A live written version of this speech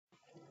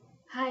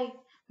Hi,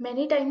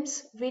 many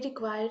times we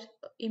require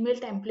email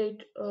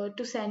template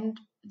to send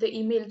the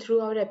email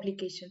through our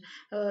application.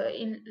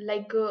 In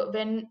like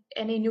when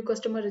any new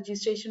customer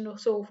registration, or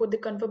so for the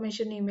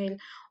confirmation email,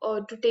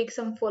 or to take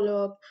some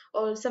follow up,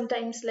 or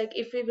sometimes like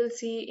if we will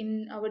see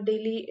in our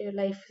daily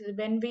life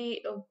when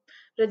we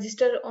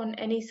register on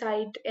any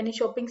site, any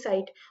shopping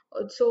site.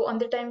 So on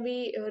the time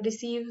we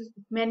receive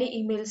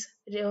many emails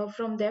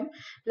from them,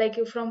 like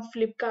from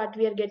Flipkart,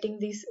 we are getting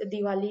this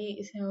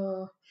Diwali.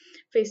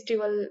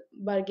 Festival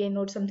bargain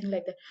or something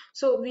like that,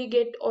 so we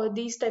get all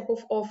these type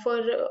of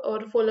offer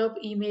or follow-up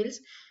emails.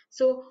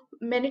 So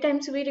many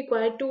times we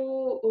require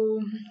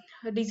to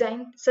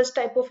design such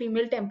type of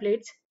email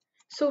templates.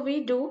 So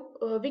we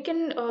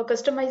can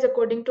customize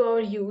according to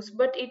our use,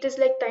 but it is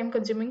like time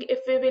consuming if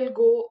we will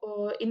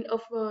go in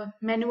a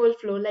manual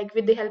flow, like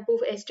with the help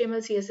of HTML,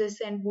 CSS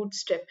and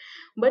Bootstrap.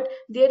 But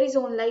there is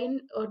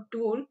online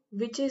tool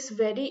which is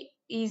very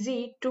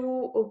easy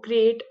to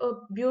create a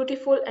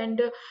beautiful and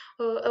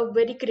a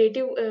very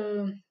creative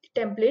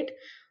template,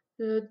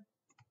 uh,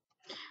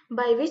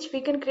 by which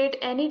we can create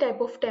any type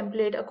of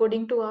template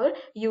according to our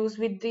use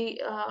with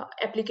the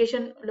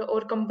application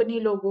or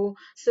company logo,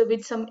 so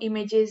with some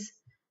images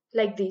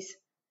like this.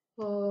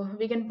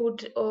 We can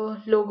put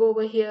a logo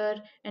over here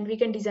and we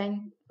can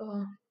design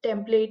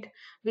template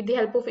with the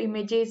help of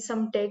images,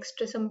 some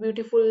text, some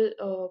beautiful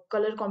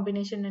color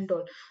combination and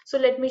all. So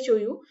let me show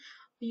you.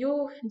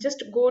 You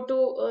just go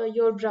to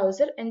your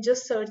browser and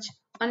just search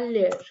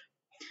Unlayer.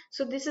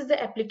 So this is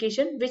the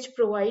application which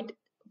provide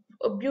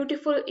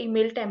beautiful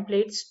email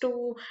templates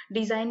to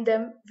design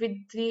them with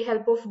the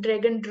help of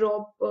drag and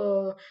drop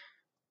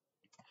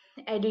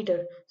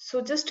editor. So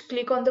just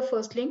click on the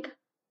first link.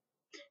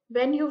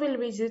 When you will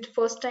visit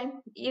first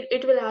time,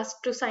 it will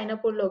ask to sign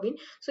up or login.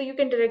 So you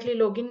can directly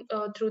log in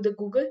through the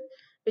Google,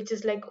 which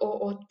is like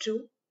OAuth2.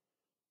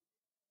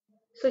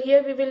 So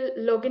here we will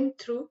log in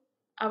through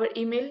our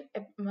email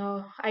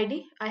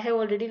ID. I have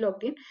already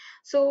logged in.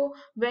 So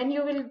when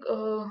you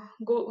will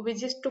go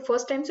visit to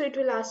first time, so it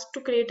will ask to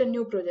create a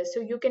new project.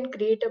 So you can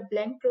create a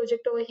blank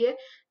project over here,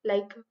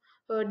 like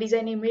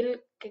design email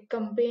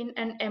campaign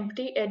and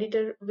empty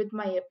editor with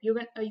my app. You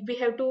can we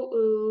have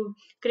to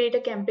create a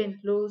campaign.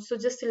 So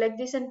just select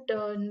this and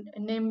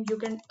name you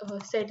can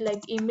set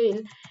like email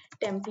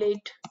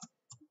template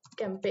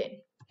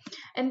campaign.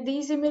 And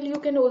these email you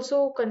can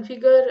also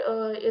configure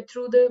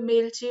through the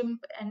MailChimp,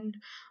 and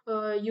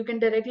you can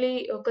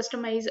directly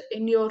customize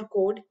in your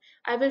code.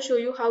 I will show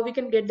you how we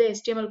can get the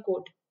HTML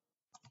code.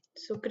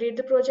 So create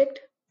the project.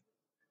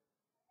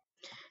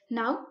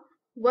 Now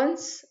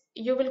once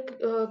you will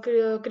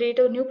create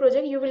a new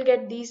project, you will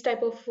get these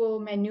type of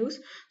menus.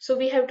 So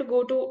we have to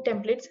go to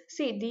templates.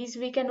 See, these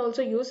we can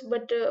also use,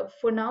 but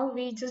for now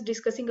we just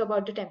discussing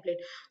about the template.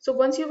 So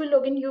once you will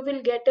log in, you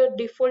will get a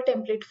default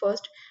template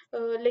first.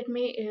 Let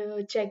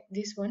me check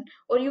this one,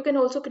 or you can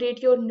also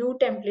create your new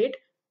template.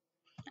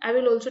 I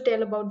will also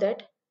tell about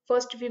that.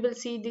 First we will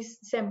see this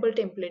sample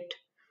template.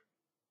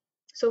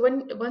 So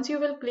when once you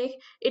will click,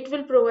 it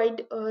will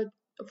provide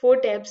four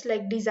tabs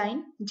like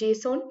design,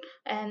 JSON,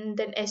 and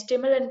then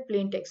HTML and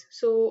plain text.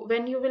 So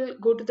when you will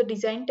go to the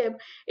design tab,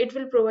 it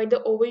will provide the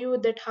overview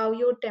that how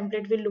your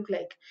template will look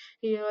like.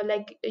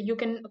 Like you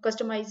can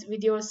customize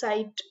with your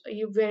site,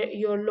 you wear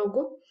your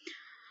logo,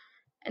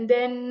 and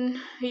then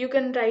you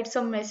can write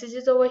some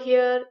messages over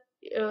here,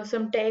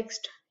 some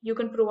text. You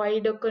can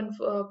provide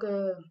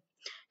a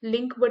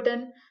link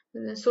button,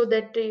 so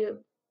that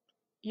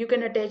you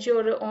can attach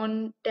your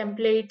own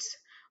templates,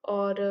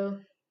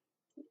 or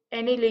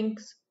any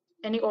links,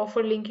 any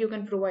offer link you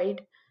can provide,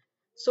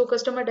 so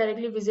customer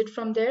directly visit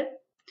from there.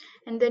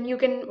 And then you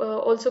can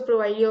also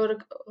provide your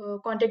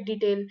contact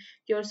detail,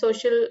 your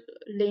social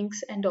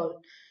links and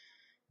all.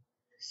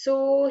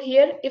 So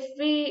here if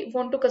we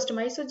want to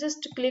customize, so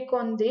just click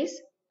on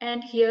this,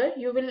 and here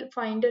you will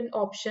find an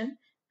option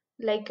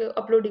like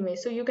upload image.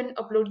 So you can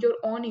upload your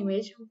own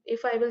image.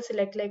 If I will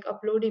select like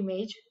upload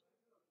image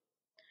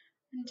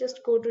and just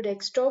go to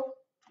desktop.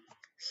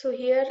 So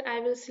here I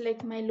will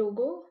select my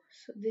logo.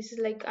 So this is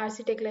like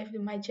RCTECHLIFE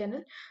in my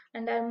channel,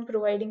 and I'm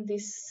providing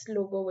this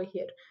logo over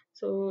here.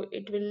 So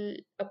it will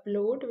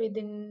upload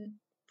within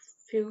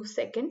few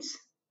seconds.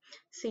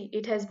 See,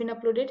 it has been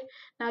uploaded.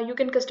 Now you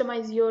can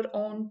customize your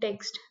own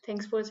text.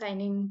 Thanks for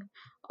signing,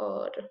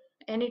 or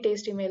any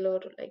text email,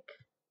 or like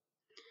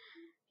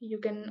you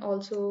can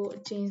also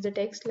change the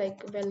text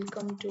like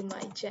welcome to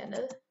my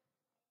channel.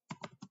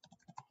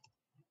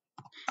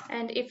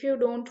 And if you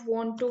don't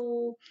want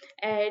to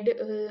add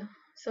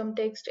some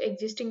text,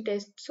 existing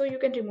text, so you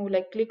can remove,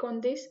 like click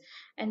on this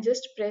and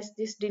just press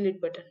this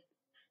delete button.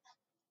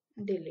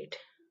 Delete.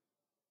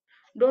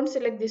 Don't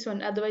select this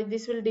one, otherwise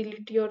this will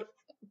delete your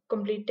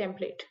complete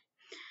template.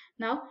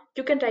 Now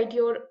you can write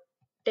your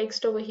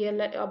text over here,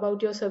 like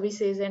about your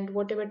services and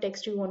whatever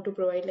text you want to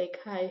provide, like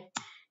hi,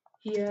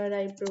 here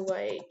I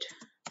provide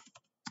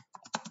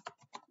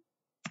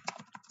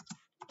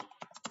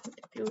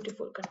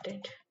beautiful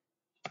content,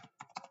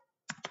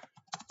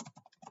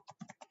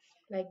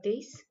 like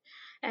this.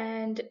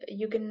 and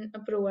you can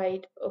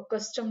provide a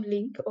custom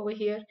link over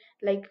here.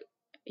 Like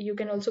you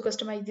can also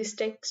customize this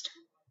text,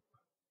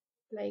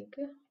 like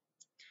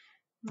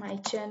my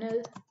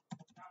channel,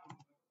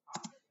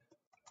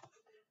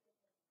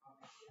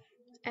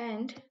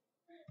 and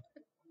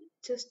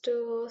just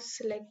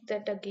select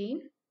that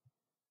again,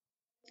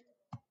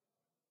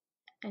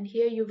 and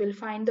here you will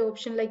find the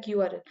option like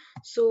URL.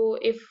 So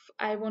if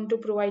I want to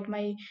provide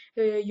my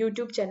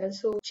YouTube channel,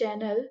 so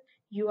channel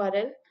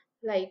URL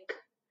like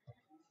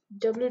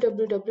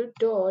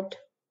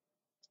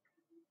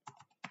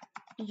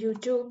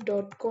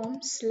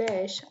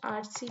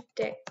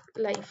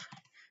www.youtube.com/RCTECHLIFE.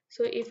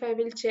 So if I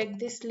will check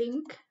this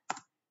link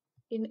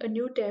in a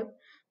new tab,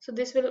 so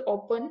this will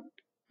open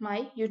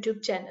my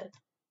YouTube channel.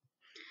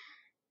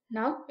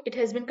 Now it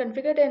has been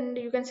configured, and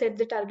you can set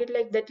the target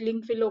like that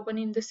link will open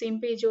in the same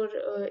page or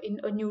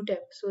in a new tab.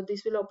 So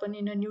this will open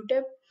in a new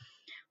tab,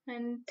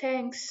 and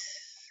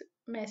thanks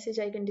message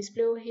I can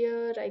display over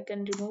here. I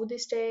can remove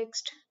this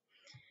text,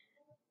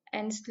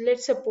 and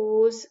let's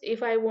suppose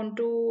if I want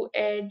to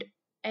add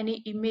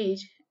any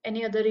image,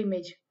 any other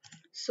image,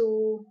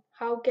 so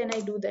how can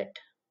I do that?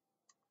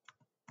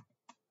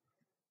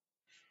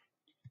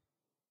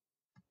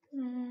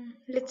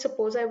 Let's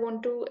suppose I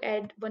want to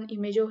add one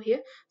image over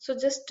here. So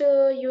just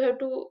you have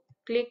to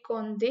click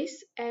on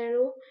this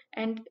arrow,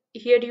 and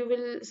here you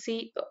will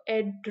see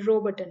add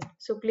row button.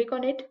 So click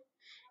on it.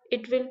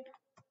 It will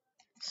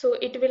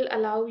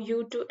allow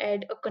you to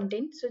add a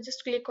content. So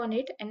just click on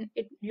it, and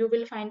you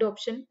will find the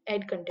option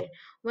add content.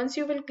 Once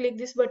you will click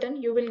this button,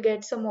 you will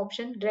get some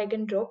option drag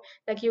and drop,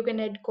 like you can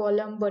add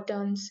column,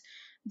 buttons.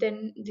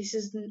 Then this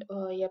is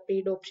yeah,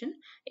 paid option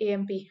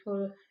AMP,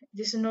 or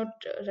this is not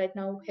right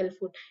now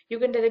helpful. You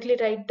can directly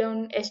write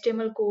down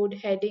HTML code,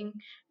 heading,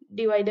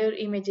 divider,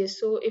 images.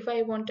 So if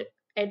I want to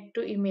add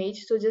to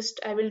image, so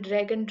just I will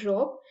drag and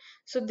drop.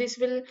 So this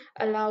will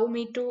allow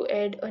me to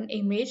add an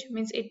image,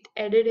 means it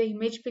added an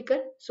image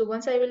picker. So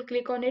once I will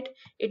click on it,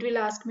 it will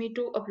ask me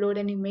to upload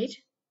an image.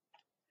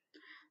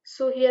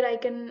 So here I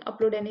can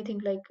upload anything,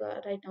 like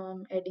right now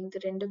I'm adding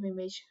the random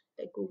image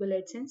like Google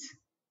AdSense.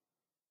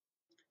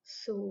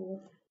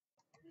 So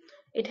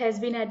it has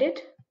been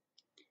added.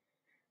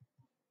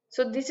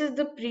 So this is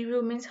the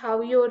preview, means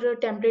how your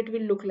template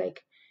will look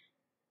like.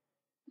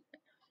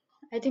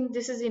 I think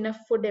this is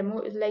enough for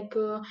demo. Like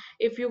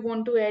if you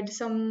want to add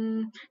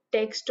some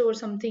text or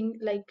something,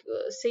 like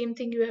same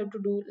thing you have to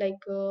do,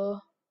 like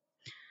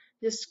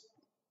just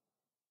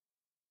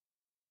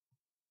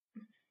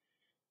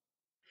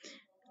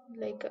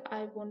like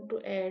I want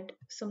to add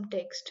some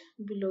text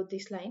below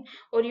this line,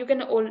 or you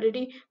can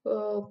already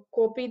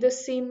copy the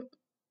same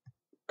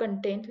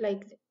content.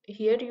 Like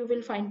here you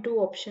will find two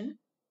options.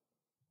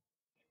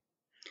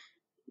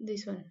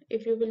 This one,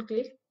 if you will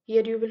click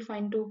here, you will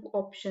find two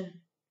options.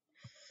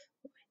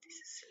 This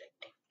is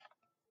selecting,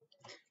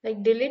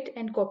 like delete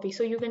and copy.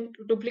 So you can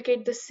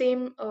duplicate the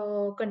same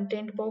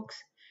content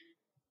box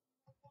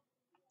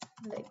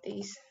like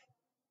this,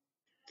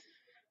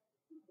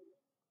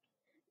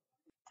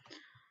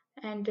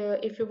 and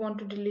if you want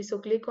to delete, so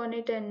click on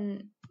it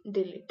and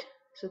delete,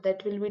 so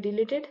that will be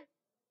deleted.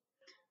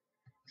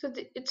 So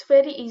it's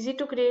very easy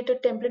to create a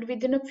template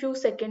within a few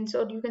seconds,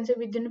 or you can say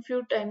within a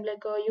few time.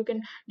 Like you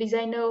can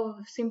design a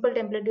simple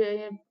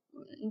template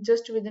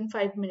just within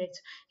 5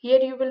 minutes. Here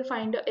you will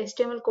find a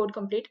HTML code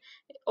complete,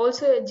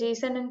 also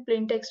JSON and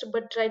plain text.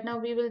 But right now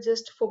we will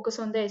just focus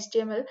on the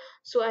HTML,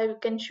 so I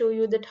can show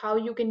you that how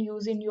you can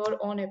use in your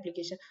own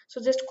application. So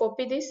just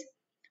copy this,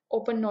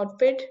 open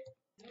Notepad,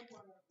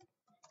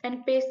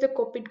 and paste the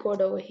copied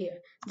code over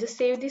here. Just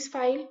save this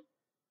file,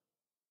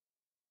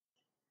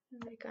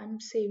 like I'm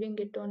saving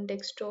it on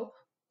desktop,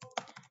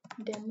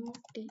 demo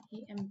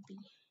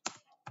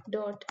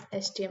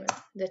temp.html.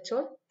 That's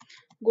all.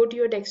 Go to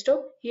your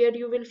desktop. Here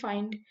you will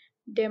find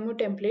demo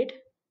template,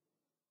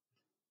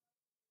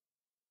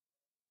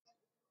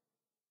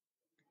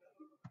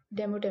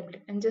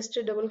 and just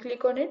double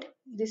click on it.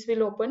 This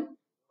will open.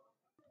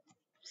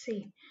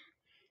 See,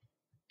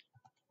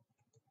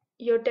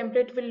 your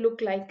template will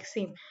look like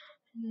same,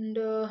 and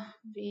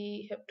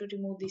we have to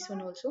remove this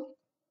one also.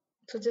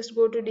 So just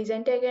go to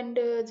design tag and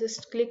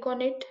just click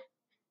on it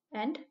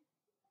and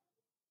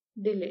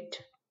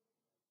delete.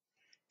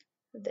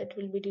 That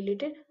will be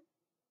deleted.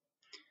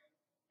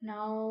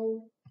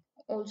 Now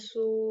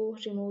also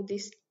remove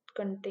this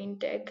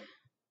content tag.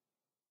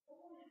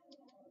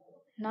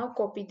 Now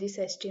copy this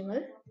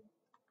HTML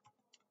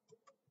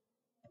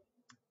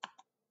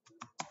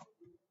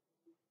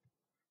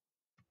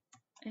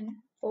and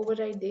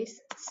override this,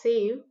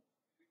 save,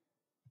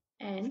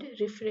 and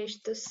refresh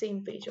the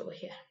same page over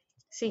here.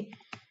 See,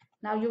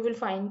 now you will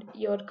find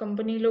your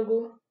company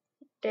logo,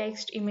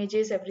 text,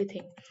 images,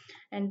 everything.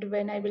 And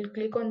when I will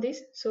click on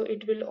this, so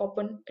it will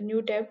open a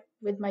new tab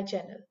with my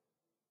channel.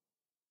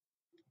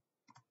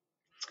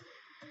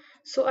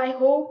 So I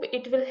hope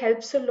it will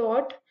helps a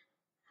lot,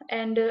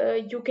 and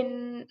you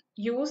can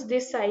use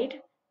this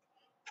site.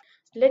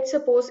 Let's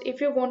suppose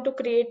if you want to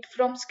create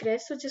from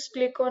scratch, so just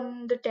click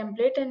on the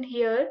template, and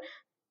here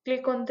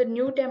click on the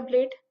new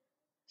template.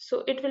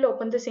 So it will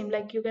open the same,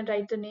 like you can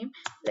write the name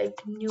like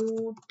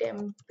new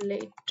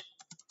template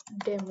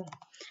demo,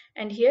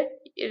 and here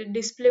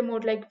display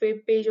mode like web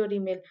page or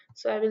email.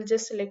 So I will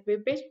just select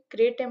web page,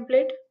 create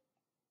template,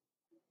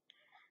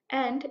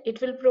 and it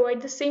will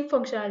provide the same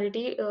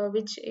functionality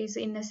which is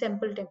in a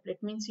sample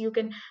template. Means you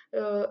can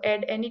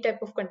add any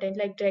type of content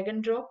like drag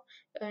and drop,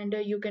 and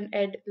you can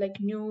add like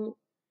new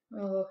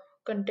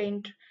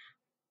content.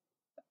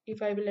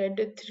 If I will add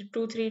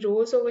 2-3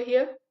 rows over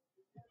here,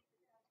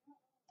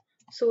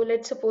 so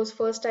let's suppose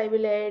first I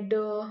will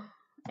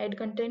add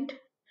content.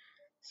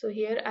 So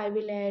here I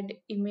will add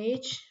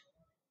image,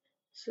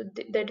 so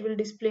that will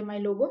display my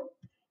logo.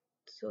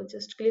 So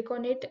just click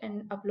on it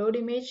and upload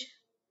image.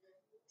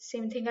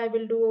 Same thing I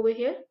will do over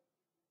here.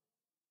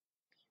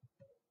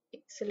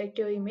 Select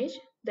your image,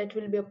 that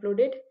will be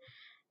uploaded.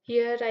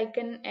 Here I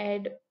can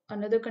add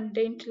another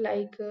content,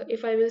 like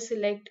if I will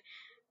select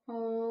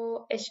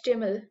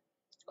HTML,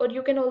 or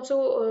you can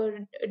also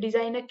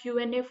design a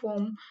Q&A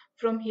form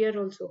from here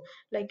also.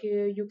 Like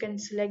you can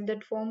select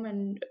that form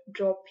and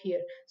drop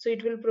here, so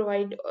it will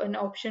provide an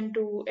option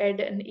to add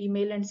an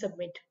email and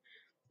submit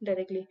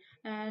directly.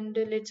 And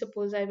let's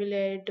suppose I will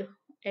add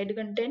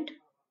content,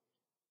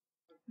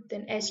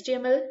 then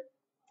HTML.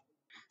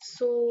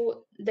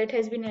 So that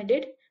has been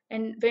added,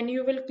 and when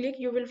you will click,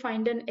 you will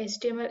find an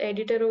HTML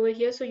editor over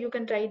here, so you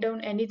can write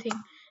down anything.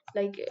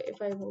 Like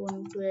if I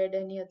want to add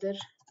any other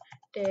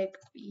tag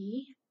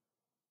p,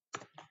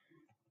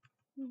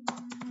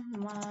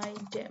 my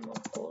demo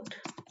code,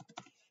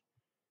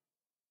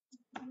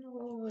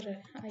 or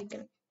I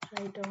can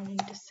write down in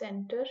the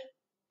center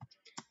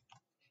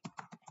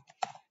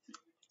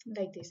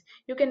like this.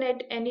 You can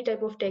add any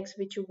type of text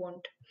which you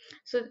want.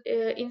 So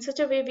in such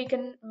a way we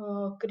can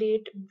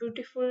create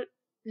beautiful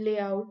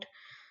layout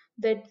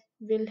that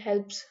will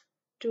helps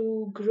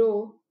to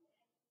grow.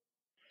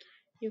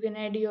 You can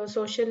add your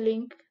social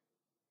link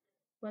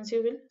once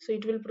you will, so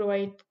it will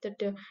provide that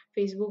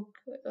Facebook,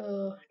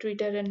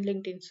 Twitter and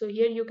LinkedIn. So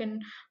here you can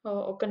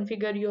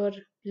configure your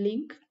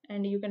link,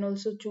 and you can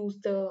also choose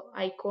the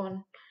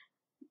icon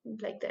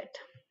like that.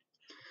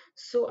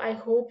 So I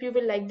hope you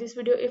will like this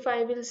video. If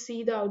I will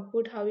see the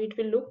output how it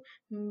will look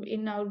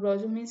in our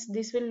browser, means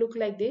this will look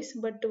like this.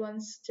 But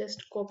once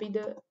just copy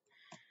the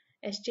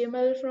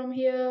HTML from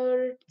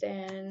here,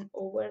 then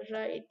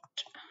overwrite,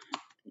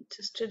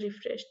 just to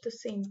refresh the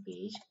same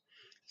page.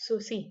 So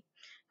see,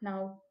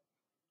 now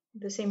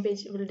the same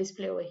page will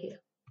display over here.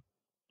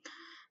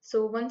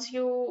 So once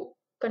you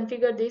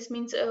configure this,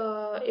 means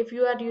if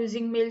you are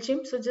using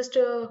MailChimp, so just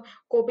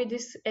copy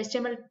this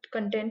HTML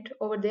content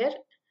over there,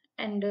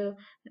 and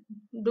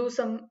do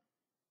some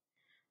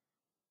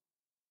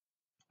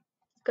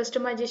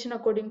customization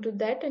according to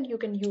that, and you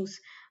can use.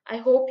 I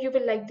hope you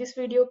will like this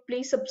video.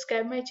 Please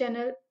subscribe my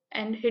channel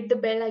and hit the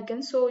bell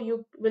icon, so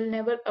you will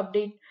never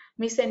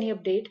miss any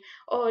update.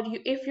 Or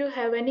if you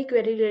have any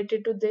query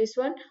related to this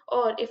one,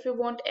 or if you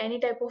want any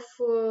type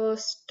of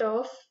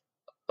stuff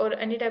or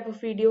any type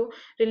of video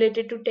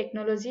related to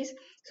technologies,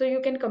 so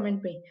you can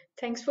comment me.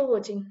 Thanks for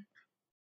watching.